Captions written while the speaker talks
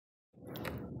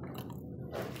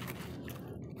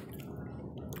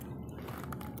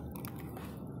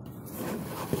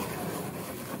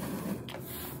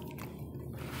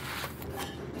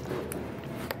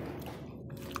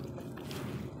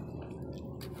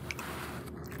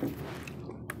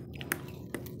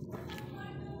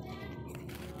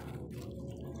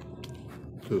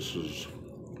This is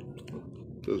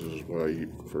what I eat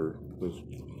for this.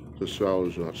 This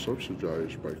salad is not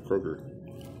subsidized by Kroger.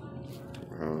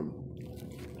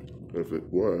 If it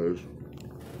was,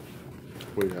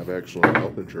 we'd have excellent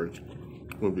health insurance.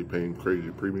 Wouldn't be paying crazy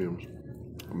premiums.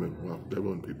 I mean, well, they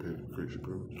wouldn't be paying crazy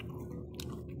premiums.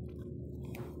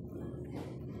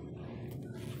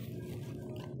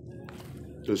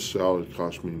 This salad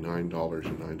cost me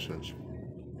 $9.09.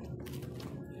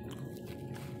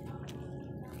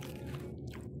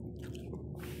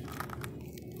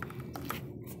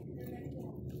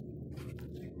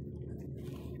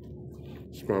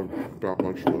 It's about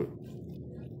much what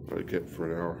I get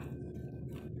for an hour.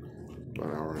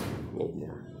 An hour and a little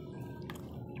more.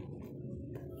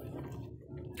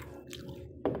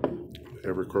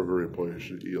 Every Kroger employee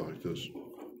should eat like this.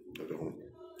 I don't.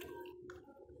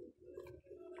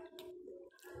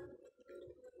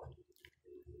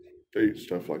 They eat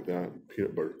stuff like that,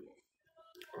 peanut butter,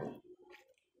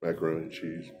 macaroni and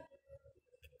cheese.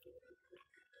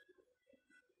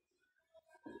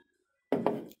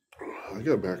 I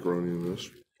got macaroni in this,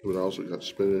 but I also got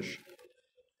spinach,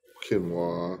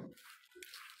 quinoa,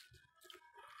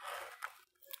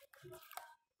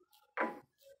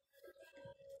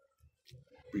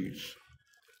 beets.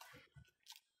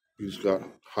 He's got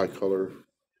high color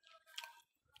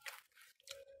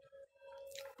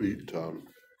beet.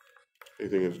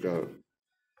 Anything that's got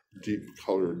deep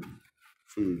colored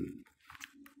food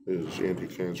is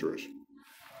anti-cancerous.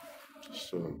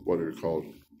 It's what are called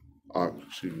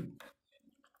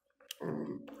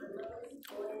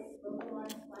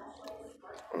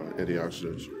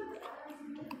antioxidants.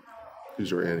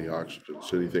 These are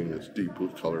antioxidants. Anything that's deeply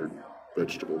colored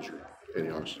vegetables are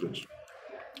antioxidants.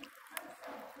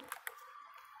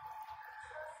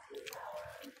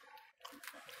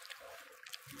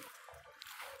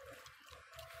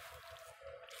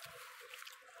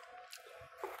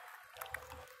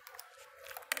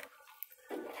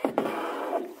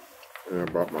 And I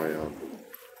brought my,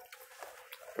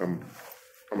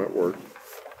 I'm at work,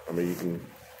 I'm eating,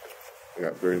 I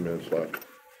got 30 minutes left,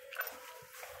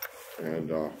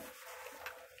 and I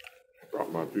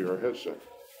brought my VR headset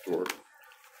to work.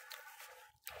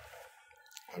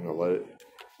 I'm gonna let it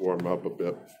warm up a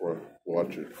bit before I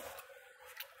watch it.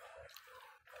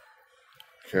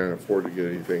 Can't afford to get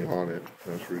anything on it,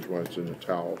 that's the reason why it's in a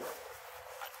towel.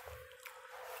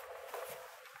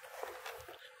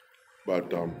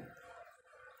 But,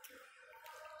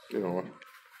 you know,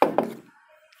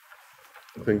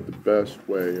 I think the best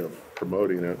way of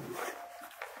promoting it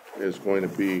is going to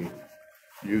be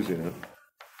using it,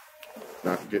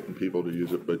 not getting people to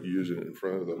use it, but using it in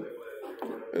front of them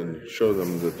and show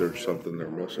them that there's something they're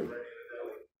missing.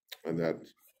 And that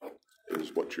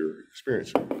is what you're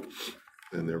experiencing.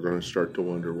 And they're going to start to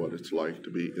wonder what it's like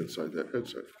to be inside that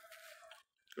headset.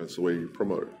 That's the way you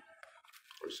promote it.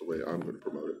 That's the way I'm going to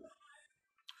promote it.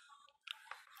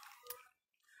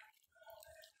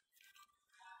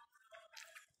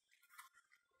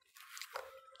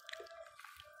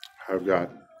 I'm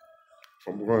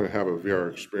going to have a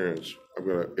VR experience. I'm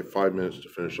going to get 5 minutes to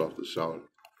finish off the salad.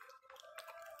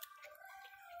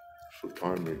 So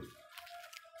time me.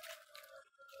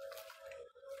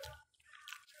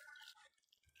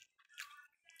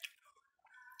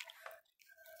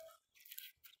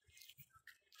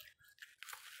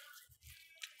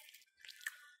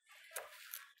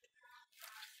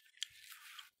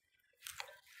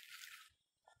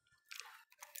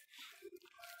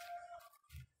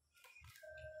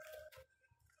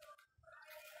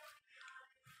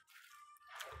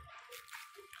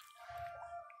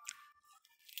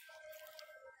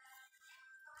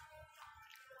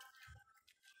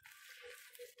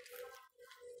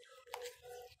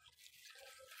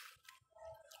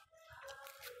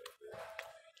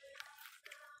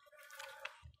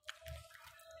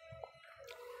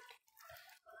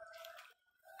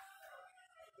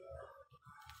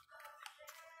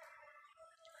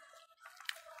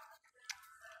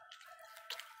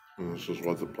 And this is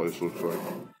what the place looks like.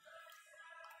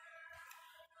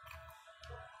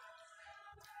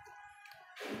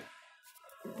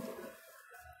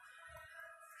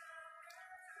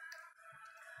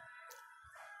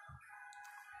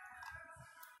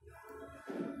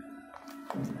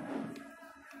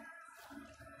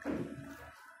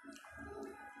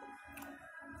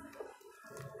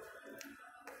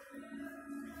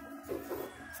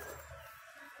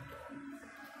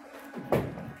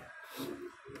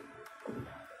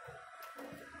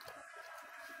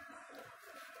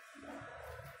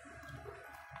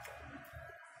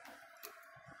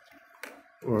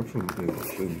 Well, that's some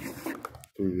interesting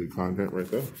 3D content right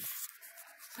there.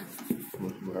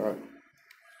 Look at that.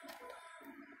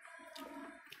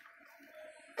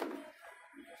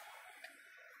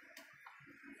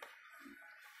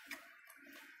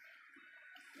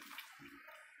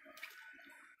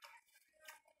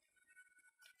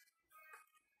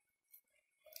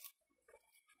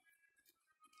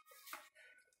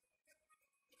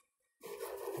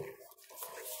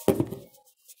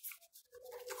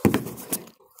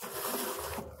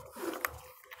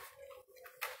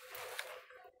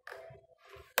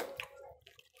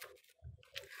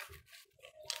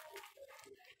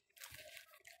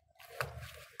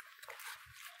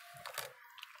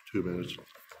 2 minutes.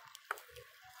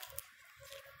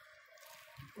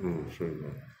 Sure.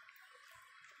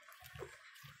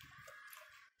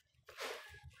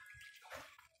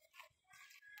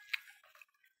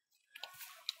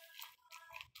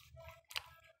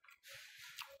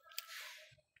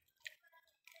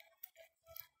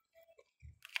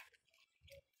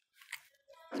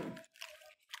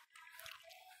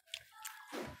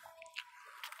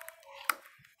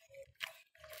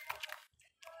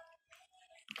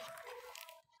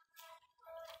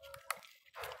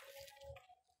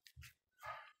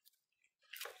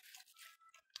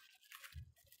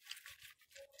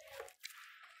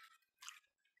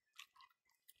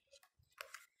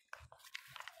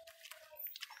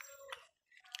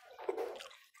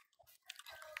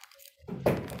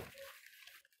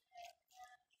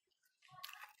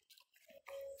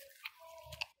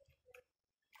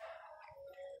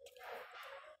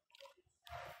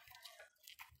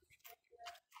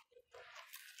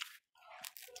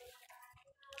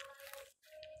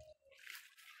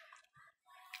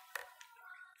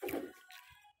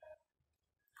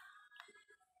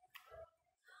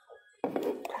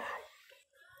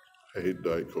 I hate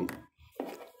Diet Coke.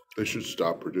 They should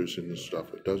stop producing this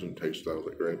stuff. It doesn't taste that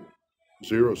great.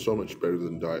 Zero is so much better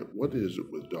than Diet. What is it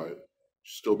with Diet?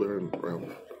 Still there and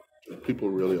around. Do people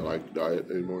really like Diet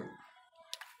anymore?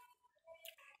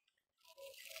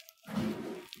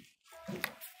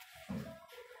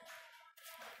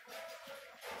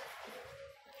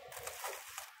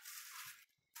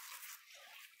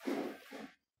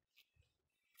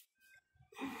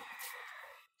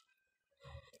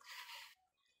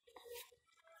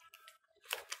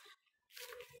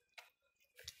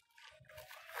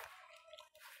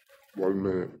 One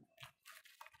minute.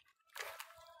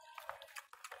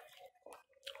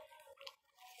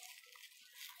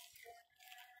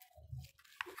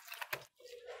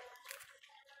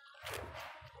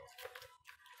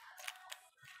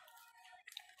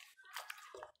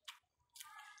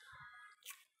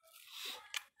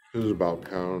 This is about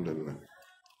pound and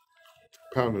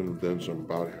then some,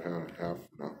 about a pound and a half.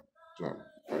 No, it's not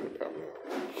quite a pound and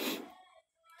a half.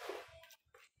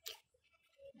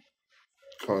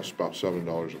 Costs about $7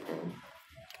 a pound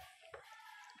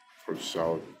for the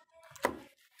salad.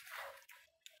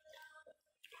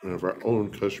 And if our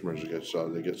own customers get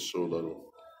salad, they get so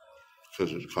little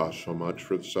because it costs so much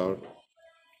for the salad.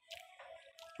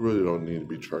 You really don't need to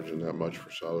be charging that much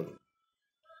for salad.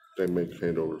 They make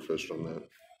hand over fist on that.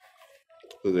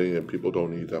 But then again, people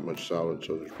don't eat that much salad,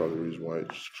 so there's probably a reason why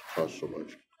it costs so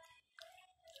much.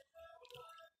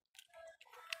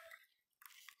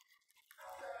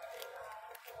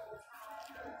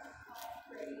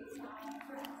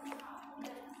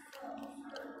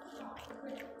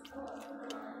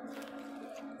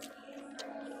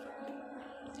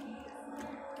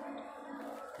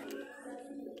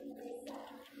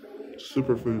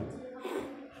 Superfood.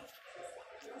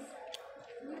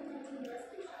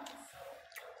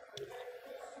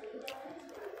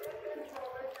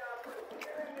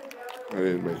 I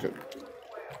didn't make it.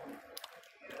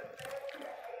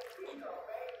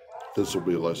 This will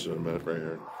be less than a minute right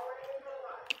here.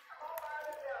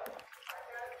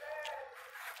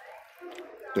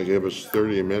 They gave us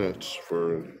 30 minutes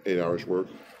for 8 hours work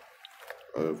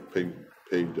of paid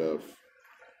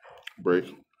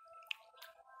break.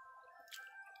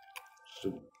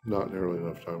 So not nearly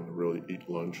enough time to really eat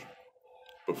lunch.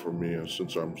 But for me,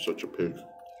 since I'm such a pig,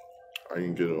 I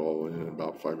can get it all in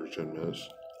about 5 or 10 minutes.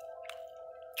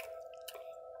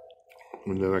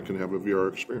 And then I can have a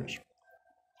VR experience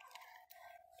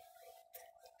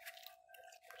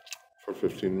for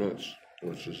 15 minutes,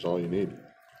 which is all you need.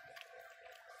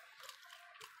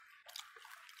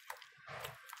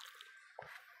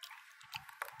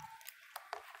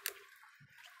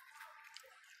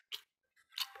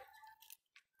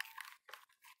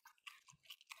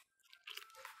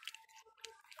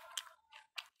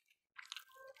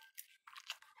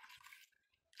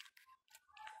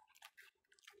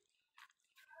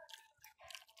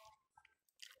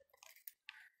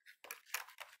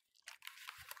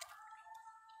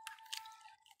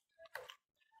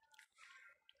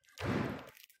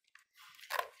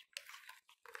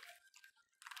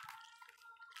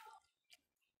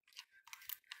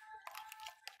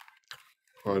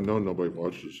 I know nobody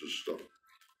watches this stuff,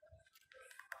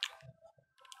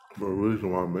 but the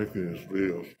reason why I'm making this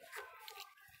video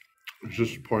is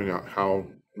just to point out how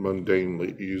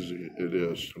mundanely easy it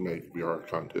is to make VR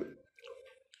content.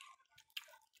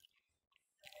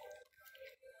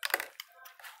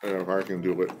 And if I can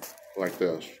do it like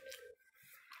this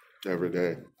every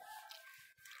day,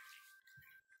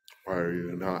 why are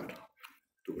you not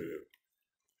doing it?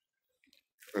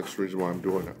 That's the reason why I'm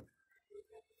doing it.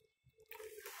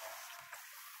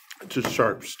 It's a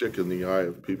sharp stick in the eye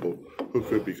of people who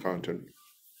could be content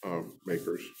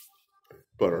makers,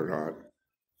 but are not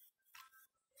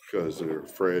because they're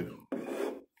afraid.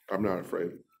 I'm not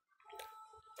afraid.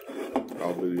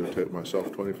 I'll videotape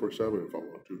myself 24/7 if I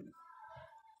want to.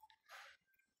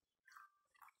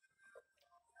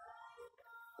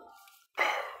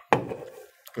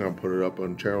 And I'll put it up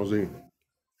on Channel Z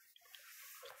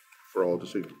for all to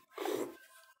see.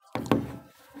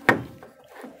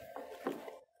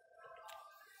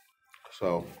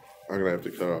 So I'm gonna have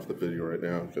to cut off the video right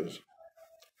now because,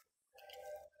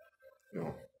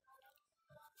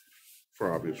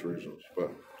 for obvious reasons.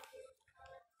 But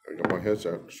I got my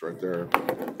headset just right there.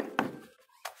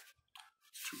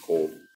 It's too cold.